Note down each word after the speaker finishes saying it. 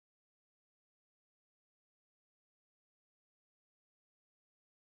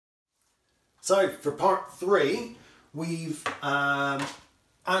So for part 3, we've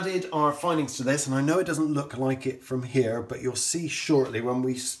added our findings to this, and I know it doesn't look like it from here, but you'll see shortly when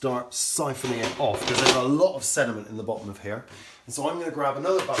we start siphoning it off, because there's a lot of sediment in the bottom of here. And so I'm going to grab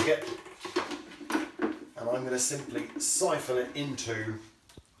another bucket and I'm going to simply siphon it into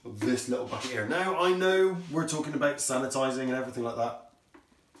this little bucket here. Now I know we're talking about sanitizing and everything like that,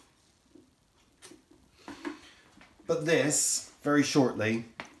 but this very shortly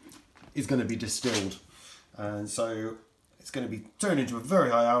is going to be distilled, and so it's going to be turned into a very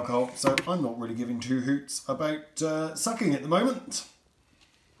high alcohol, so I'm not really giving two hoots about sucking at the moment.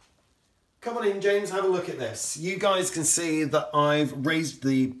 Come on in, James, have a look at this. You guys can see that I've raised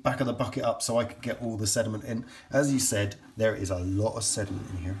the back of the bucket up so I can get all the sediment in. As you said, there is a lot of sediment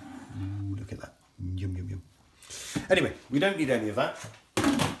in here. Ooh, look at that. Yum, yum, yum. Anyway, we don't need any of that.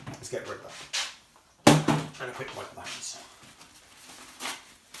 Let's get rid of that. And a quick wipe of the hands.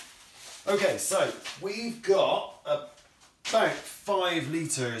 Okay, so we've got about 5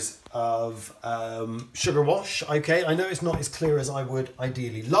 litres of sugar wash. Okay, I know it's not as clear as I would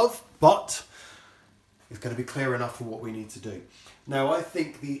ideally love, but it's going to be clear enough for what we need to do. Now, I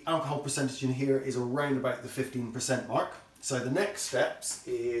think the alcohol percentage in here is around about the 15% mark. So the next steps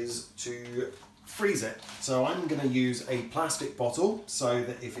is to freeze it. So I'm going to use a plastic bottle so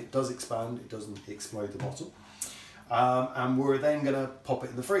that if it does expand, it doesn't explode the bottle. And we're then going to pop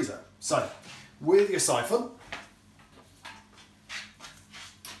it in the freezer. So with your siphon,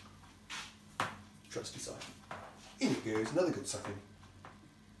 trusty siphon, in it goes, another good sucking.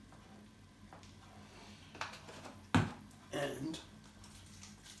 And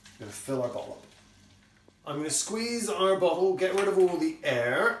I'm going to fill our bottle up. I'm going to squeeze our bottle, get rid of all the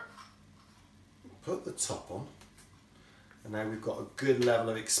air, put the top on, and now we've got a good level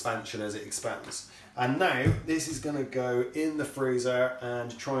of expansion as it expands. And now this is going to go in the freezer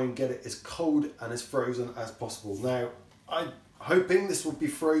and try and get it as cold and as frozen as possible. Now, I'm hoping this will be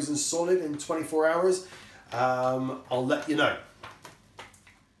frozen solid in 24 hours. I'll let you know.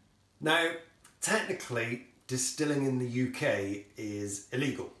 Now, technically, distilling in the UK is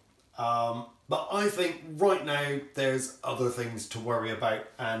illegal. But I think right now there's other things to worry about,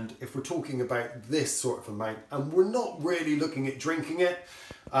 and if we're talking about this sort of amount, and we're not really looking at drinking it,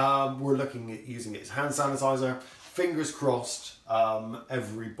 we're looking at using it as hand sanitizer. Fingers crossed,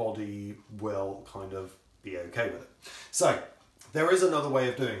 everybody will kind of be okay with it. So there is another way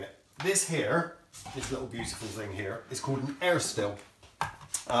of doing it. This here, this little beautiful thing here, is called an air still.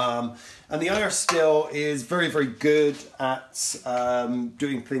 And the air still is very, very good at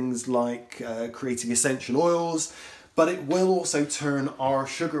doing things like creating essential oils, but it will also turn our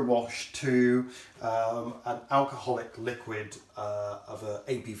sugar wash to an alcoholic liquid of an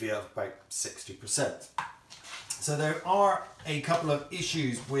ABV of about 60%. So there are a couple of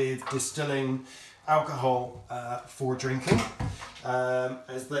issues with distilling alcohol for drinking,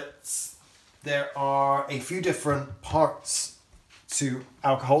 as that there are a few different parts to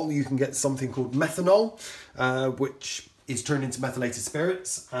alcohol. You can get something called methanol, which is turned into methylated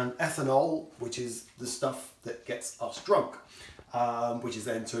spirits, and ethanol, which is the stuff that gets us drunk, which is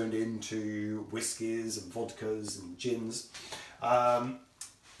then turned into whiskies and vodkas and gins.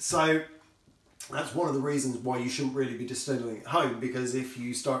 So that's one of the reasons why you shouldn't really be distilling at home, because if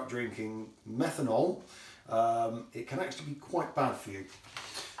you start drinking methanol, it can actually be quite bad for you.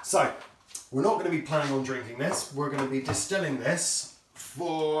 So we're not going to be planning on drinking this. We're going to be distilling this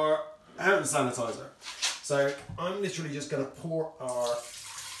for hand sanitizer. So I'm literally just going to pour our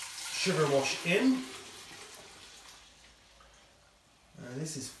sugar wash in.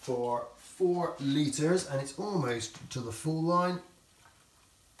 This is for 4 litres and it's almost to the full line.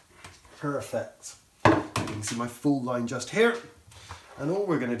 Perfect. You can see my full line just here. And all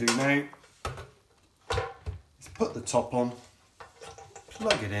we're going to do now is put the top on,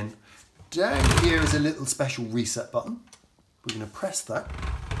 plug it in. Down here is a little special reset button. We're going to press that.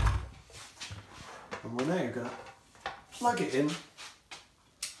 And we're now going to plug it in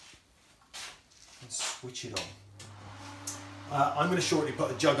and switch it on. I'm going to shortly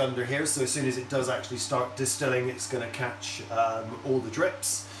put a jug under here, so as soon as it does actually start distilling, it's going to catch all the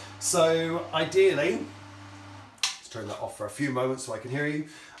drips. So ideally, let's turn that off for a few moments so I can hear you.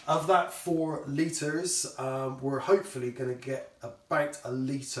 Of that 4 litres, we're hopefully going to get about 1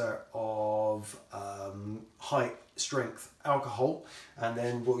 litre of high strength alcohol, and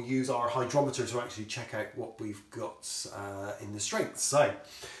then we'll use our hydrometer to actually check out what we've got in the strength. So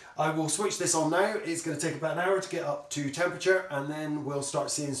I will switch this on now. It's going to take about an hour to get up to temperature, and then we'll start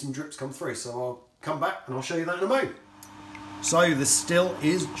seeing some drips come through. So I'll come back and I'll show you that in a moment. So the still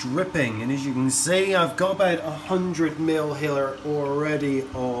is dripping, and as you can see, I've got about 100 ml here already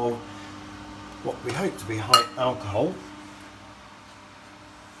of what we hope to be high alcohol.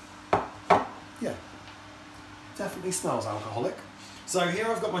 Yeah, definitely smells alcoholic. So here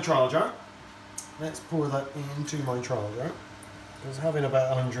I've got my trial jar. Let's pour that into my trial jar. Because having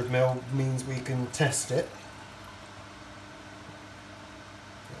about 100ml means we can test it.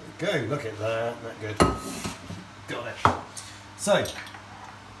 There we go, look at that, that good. Got it. So,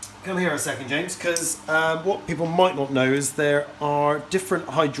 come here a second, James, because what people might not know is there are different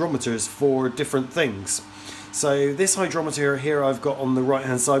hydrometers for different things. So this hydrometer here I've got on the right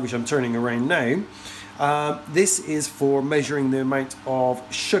hand side, which I'm turning around now, this is for measuring the amount of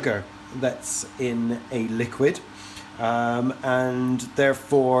sugar that's in a liquid, and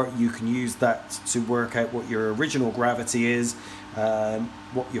therefore you can use that to work out what your original gravity is,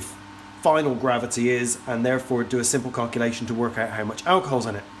 what your final gravity is, and therefore do a simple calculation to work out how much alcohol's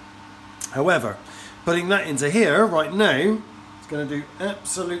in it. However, putting that into here right now, it's going to do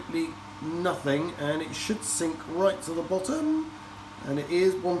absolutely nothing, and it should sink right to the bottom, and it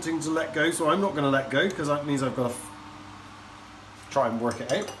is wanting to let go, so I'm not going to let go because that means I've got to try and work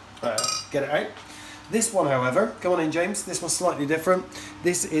it out, get it out. This one, however, come on in, James, this one's slightly different.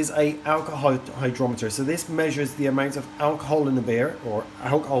 This is a alcohol hydrometer, so this measures the amount of alcohol in a beer or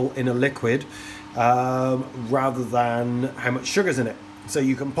alcohol in a liquid rather than how much sugar's in it. So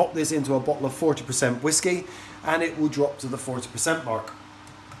you can pop this into a bottle of 40% whiskey and it will drop to the 40% mark.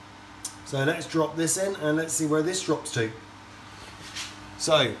 So let's drop this in and let's see where this drops to.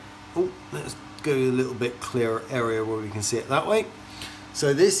 So, let's go a little bit clearer area where we can see it that way.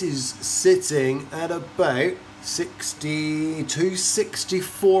 So this is sitting at about 60 to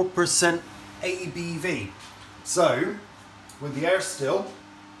 64% ABV. So, with the air still,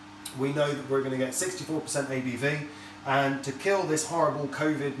 we know that we're going to get 64% ABV. And to kill this horrible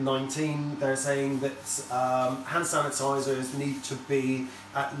COVID-19, they're saying that hand sanitizers need to be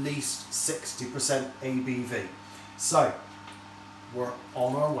at least 60% ABV. So, we're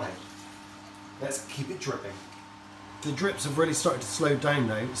on our way. Let's keep it dripping. The drips have really started to slow down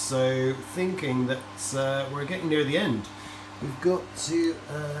now, so thinking that we're getting near the end. We've got to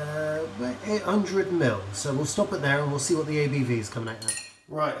about 800ml, so we'll stop it there and we'll see what the ABV is coming out at.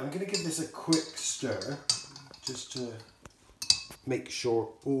 Right, I'm going to give this a quick stir, just to make sure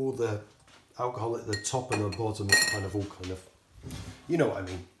all the alcohol at the top and the bottom is kind of all you know what I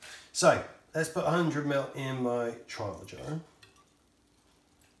mean. So, let's put 100ml in my trial jar.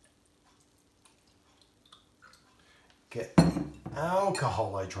 Get the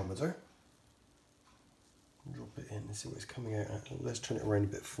alcohol hydrometer. Drop it in and see what it's coming out at. Let's turn it around a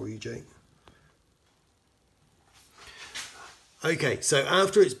bit for you, Jake. Okay, so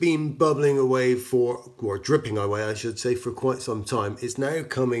after it's been bubbling away or dripping away, I should say, for quite some time, it's now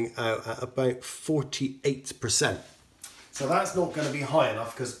coming out at about 48%. So that's not going to be high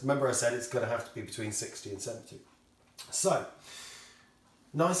enough because remember I said it's going to have to be between 60 and 70. So,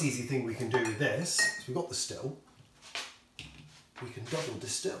 nice easy thing we can do with this is we've got the still. We can double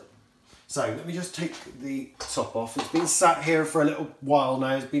distill. So let me just take the top off. It's been sat here for a little while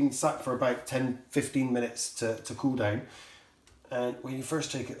now. It's been sat for about 10-15 minutes to cool down. And when you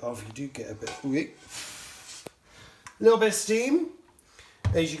first take it off, you do get a little bit of steam.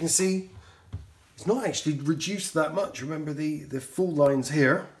 As you can see, it's not actually reduced that much. Remember the full lines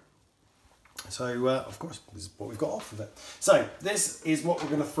here. So of course, this is what we've got off of it. So this is what we're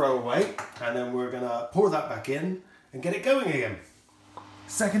going to throw away, and then we're going to pour that back in and get it going again.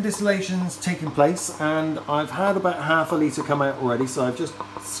 Second distillation's taken place, and I've had about half a litre come out already, so I've just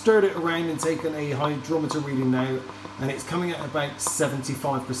stirred it around and taken a hydrometer reading now, and it's coming at about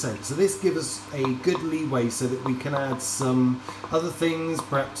 75%. So this gives us a good leeway so that we can add some other things,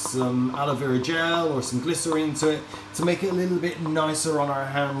 perhaps some aloe vera gel or some glycerine to it, to make it a little bit nicer on our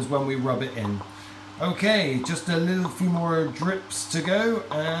hands when we rub it in. Okay, just a few more drips to go,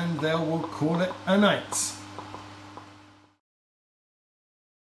 and then we'll call it a night.